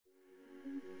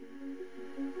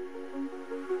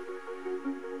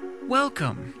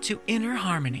Welcome to Inner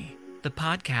Harmony, the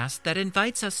podcast that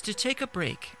invites us to take a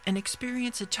break and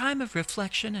experience a time of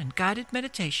reflection and guided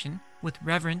meditation with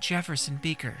Reverend Jefferson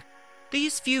Beaker.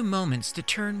 These few moments to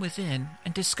turn within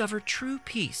and discover true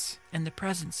peace and the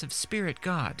presence of Spirit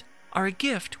God are a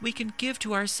gift we can give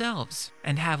to ourselves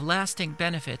and have lasting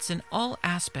benefits in all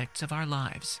aspects of our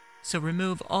lives. So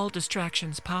remove all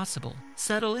distractions possible,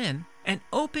 settle in, and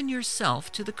open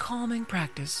yourself to the calming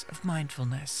practice of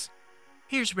mindfulness.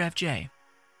 Here's Rev J.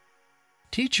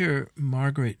 Teacher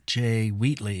Margaret J.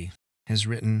 Wheatley has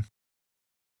written,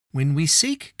 "When we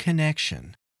seek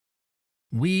connection,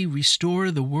 we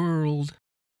restore the world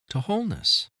to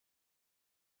wholeness.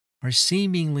 Our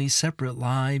seemingly separate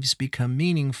lives become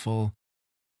meaningful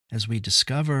as we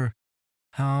discover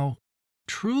how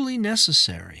truly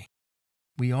necessary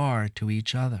we are to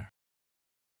each other."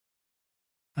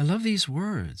 I love these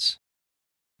words.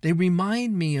 They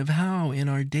remind me of how in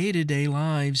our day-to-day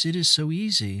lives it is so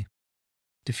easy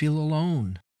to feel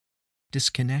alone,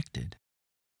 disconnected.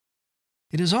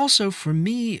 It is also for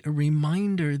me a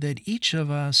reminder that each of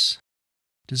us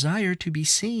desire to be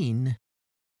seen,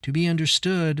 to be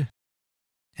understood,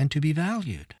 and to be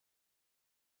valued.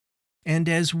 And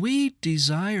as we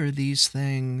desire these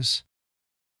things,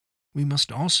 we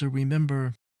must also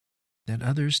remember that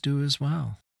others do as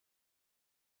well.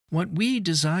 What we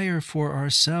desire for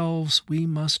ourselves, we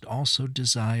must also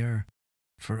desire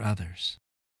for others.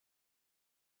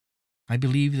 I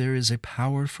believe there is a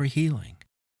power for healing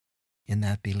in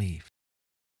that belief.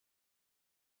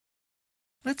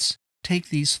 Let's take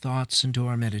these thoughts into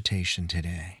our meditation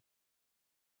today.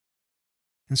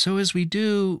 And so as we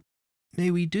do,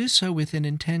 may we do so with an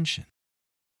intention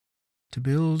to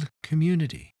build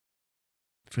community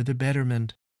for the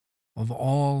betterment of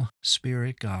all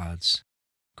Spirit God's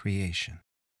creation.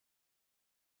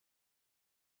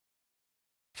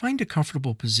 Find a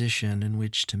comfortable position in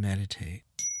which to meditate.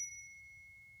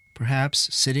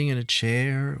 Perhaps sitting in a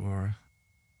chair or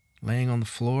laying on the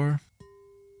floor,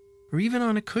 or even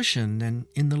on a cushion and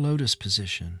in the lotus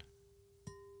position.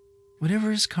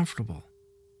 Whatever is comfortable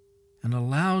and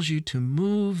allows you to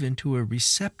move into a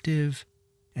receptive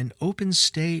and open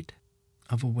state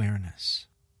of awareness.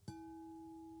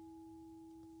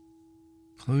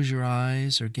 Close your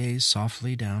eyes or gaze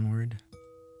softly downward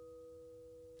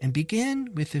and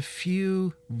begin with a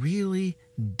few really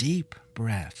deep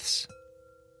breaths,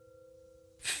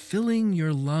 filling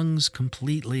your lungs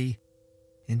completely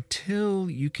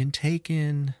until you can take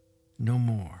in no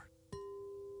more,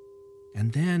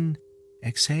 and then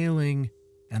exhaling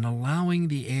and allowing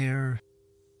the air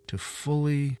to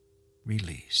fully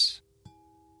release.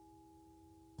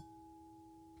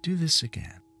 Do this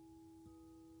again.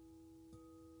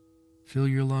 Fill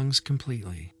your lungs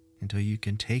completely until you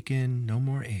can take in no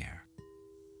more air.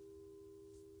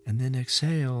 And then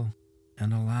exhale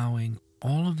and allowing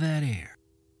all of that air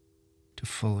to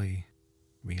fully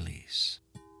release.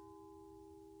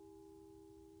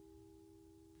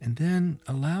 And then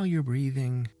allow your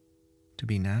breathing to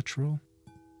be natural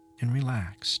and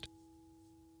relaxed,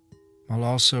 while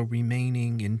also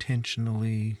remaining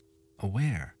intentionally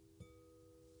aware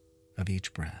of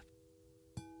each breath.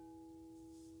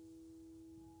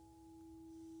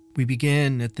 We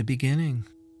begin at the beginning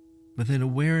with an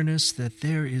awareness that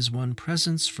there is one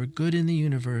presence for good in the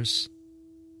universe,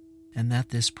 and that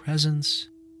this presence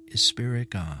is Spirit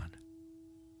God.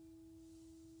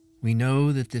 We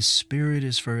know that this Spirit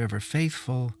is forever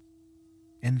faithful,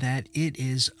 and that it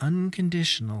is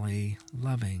unconditionally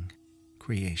loving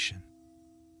creation.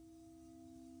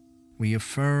 We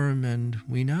affirm and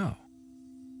we know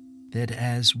that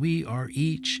as we are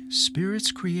each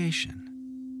Spirit's creation,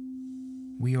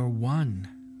 we are one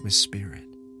with Spirit.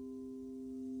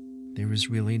 There is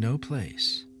really no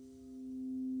place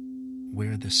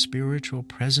where the spiritual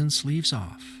presence leaves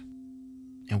off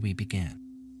and we begin.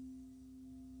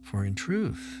 For in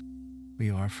truth,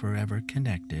 we are forever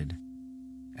connected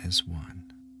as one.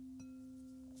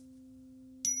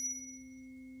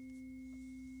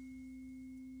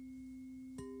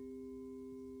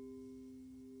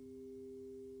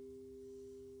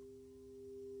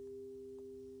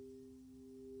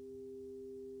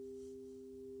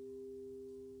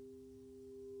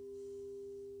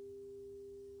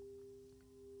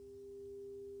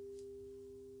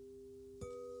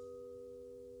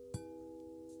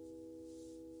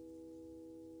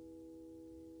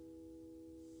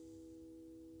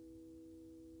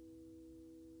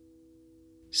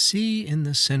 See in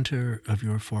the center of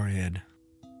your forehead,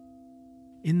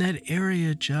 in that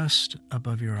area just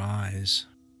above your eyes,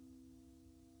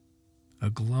 a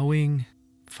glowing,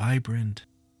 vibrant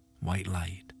white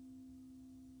light.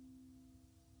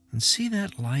 And see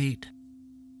that light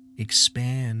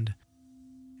expand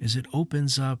as it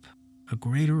opens up a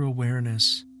greater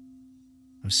awareness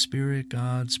of Spirit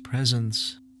God's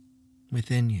presence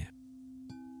within you.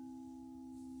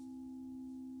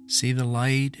 See the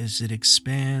light as it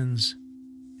expands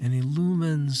and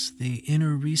illumines the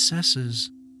inner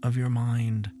recesses of your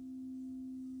mind,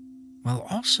 while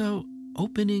also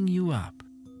opening you up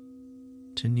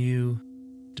to new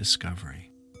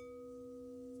discovery.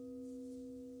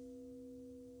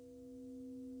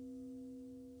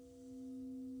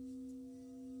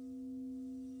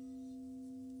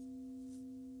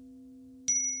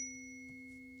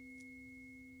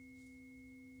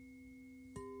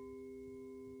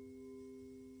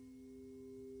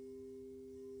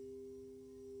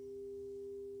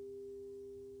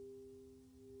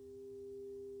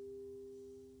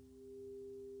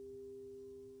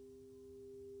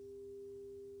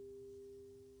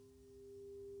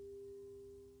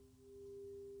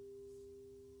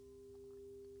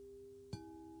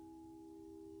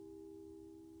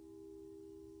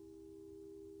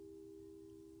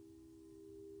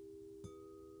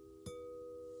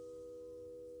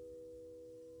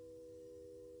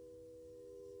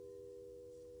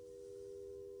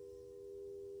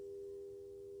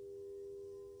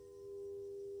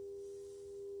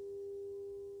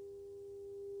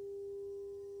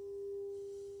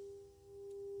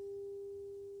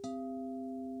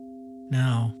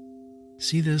 Now,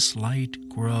 see this light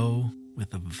grow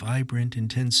with a vibrant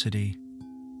intensity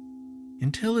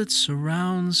until it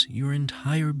surrounds your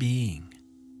entire being.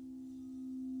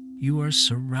 You are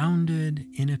surrounded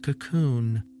in a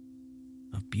cocoon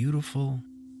of beautiful,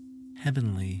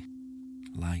 heavenly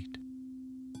light.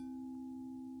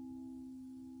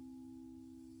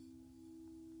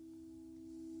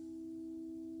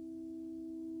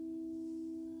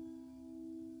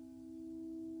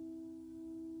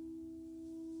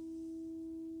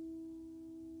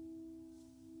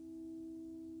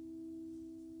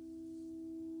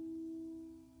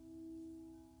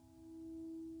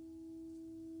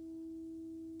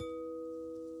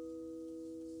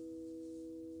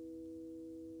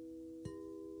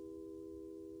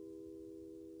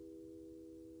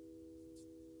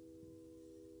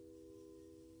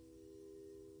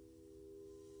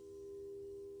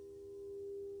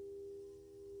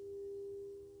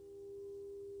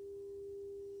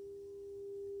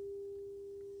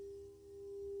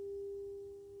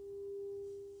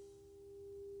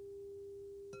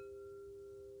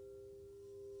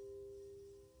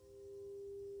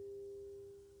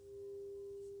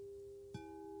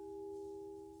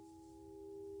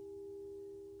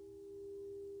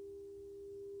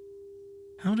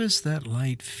 How does that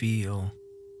light feel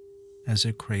as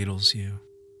it cradles you?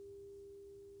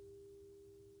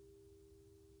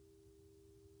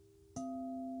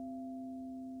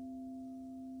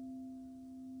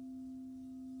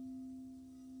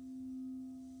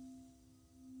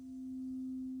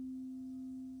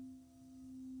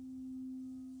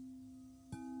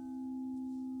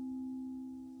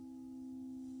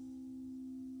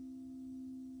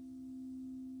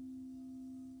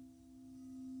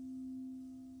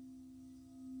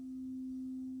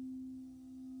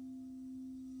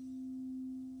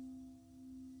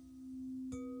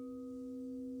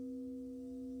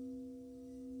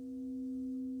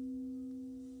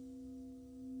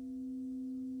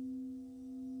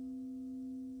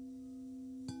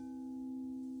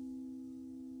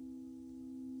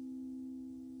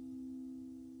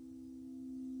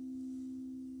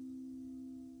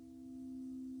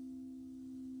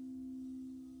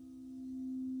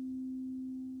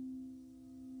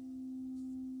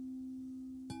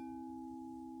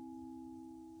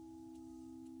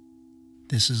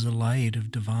 This is a light of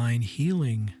divine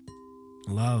healing,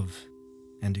 love,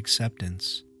 and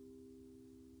acceptance.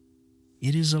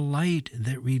 It is a light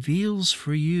that reveals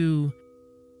for you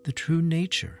the true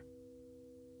nature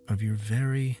of your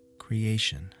very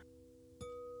creation,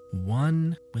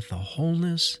 one with the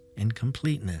wholeness and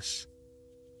completeness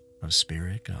of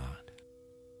Spirit God.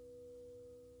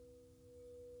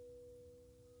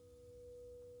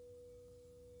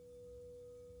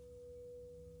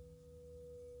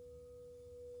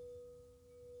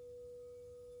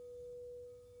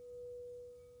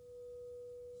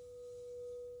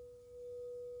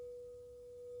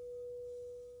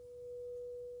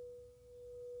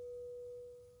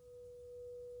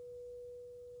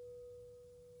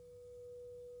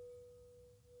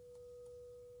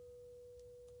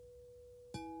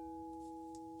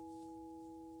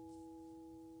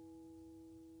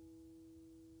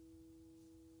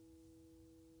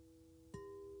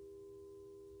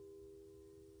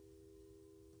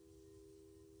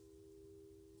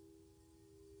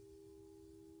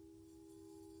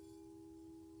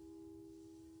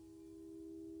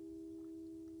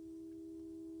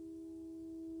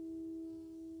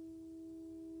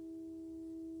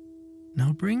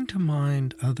 Now bring to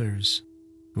mind others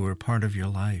who are part of your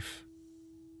life.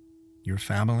 Your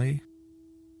family,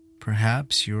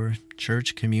 perhaps your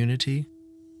church community,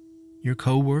 your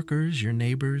co-workers, your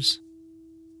neighbors,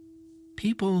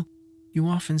 people you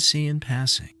often see in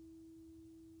passing.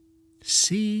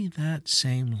 See that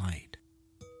same light,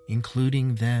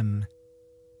 including them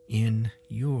in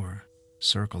your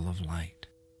circle of light.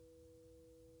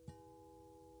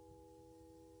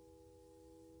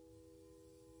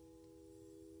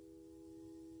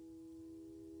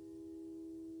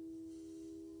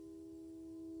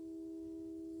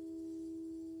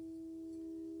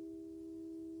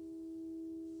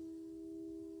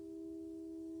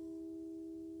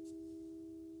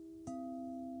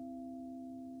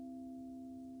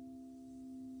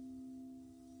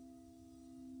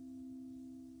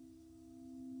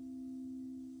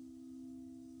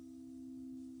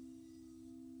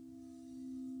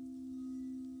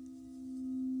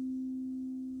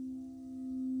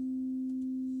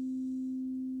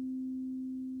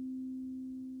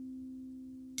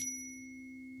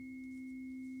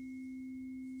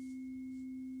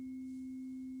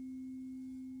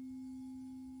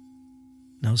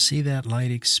 Now see that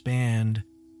light expand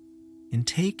and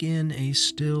take in a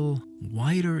still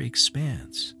wider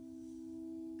expanse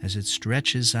as it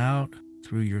stretches out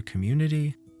through your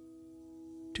community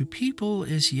to people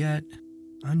as yet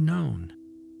unknown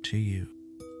to you.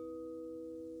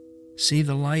 See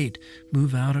the light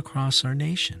move out across our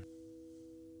nation,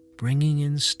 bringing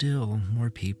in still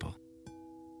more people.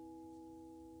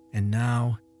 And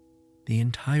now the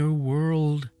entire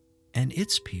world and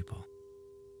its people,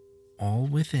 all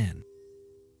within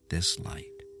this light.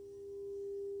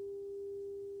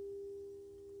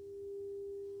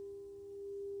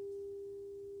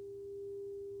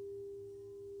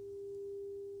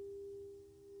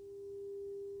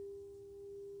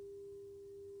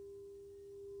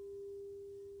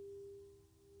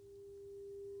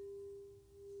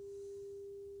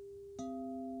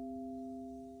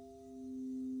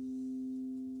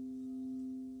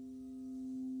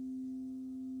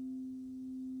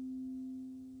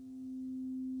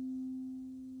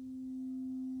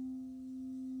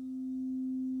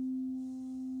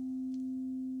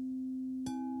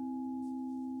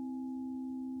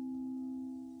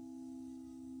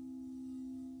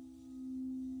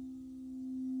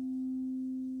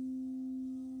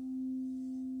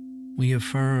 We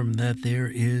affirm that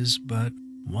there is but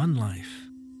one life,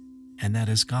 and that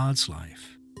is God's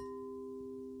life.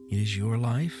 It is your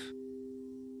life,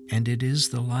 and it is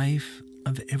the life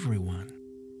of everyone.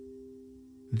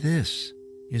 This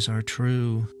is our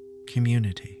true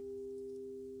community.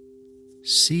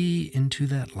 See into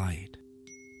that light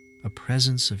a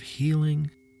presence of healing,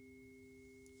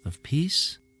 of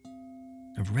peace,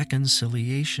 of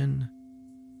reconciliation,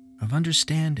 of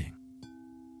understanding,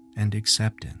 and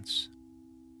acceptance.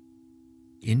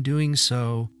 In doing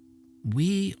so,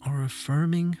 we are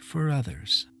affirming for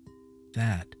others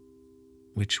that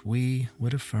which we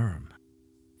would affirm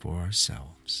for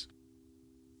ourselves.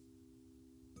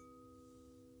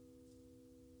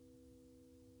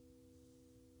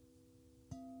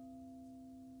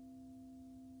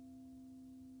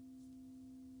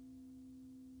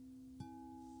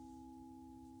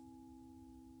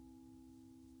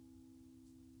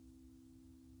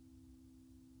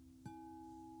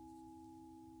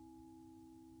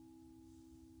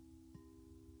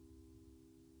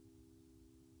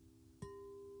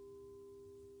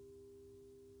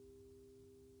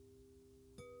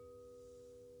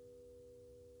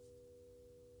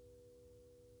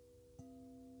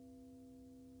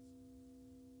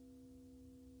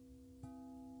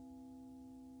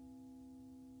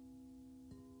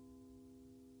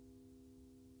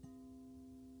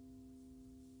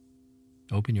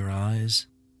 Open your eyes.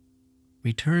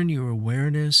 Return your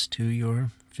awareness to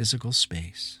your physical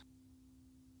space.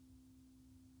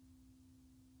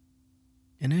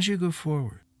 And as you go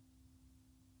forward,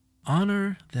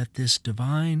 honor that this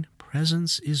divine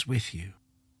presence is with you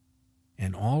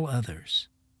and all others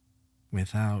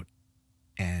without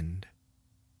end.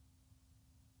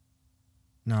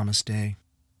 Namaste.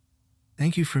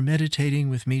 Thank you for meditating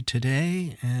with me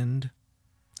today, and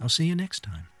I'll see you next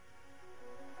time.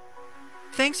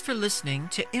 Thanks for listening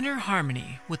to Inner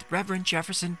Harmony with Reverend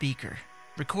Jefferson Beaker.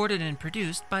 Recorded and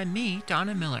produced by me,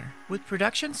 Donna Miller, with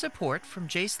production support from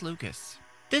Jace Lucas.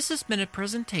 This has been a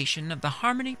presentation of the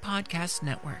Harmony Podcast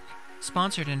Network,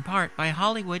 sponsored in part by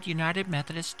Hollywood United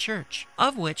Methodist Church,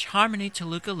 of which Harmony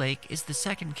Toluca Lake is the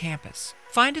second campus.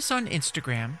 Find us on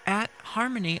Instagram at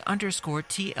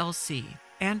Harmony_TLC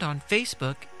and on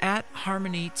Facebook at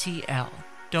HarmonyTL.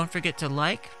 Don't forget to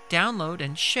like, download,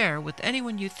 and share with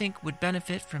anyone you think would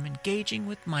benefit from engaging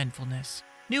with mindfulness.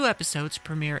 New episodes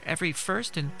premiere every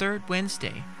first and third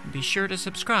Wednesday, and be sure to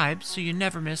subscribe so you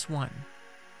never miss one.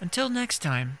 Until next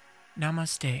time,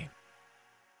 namaste.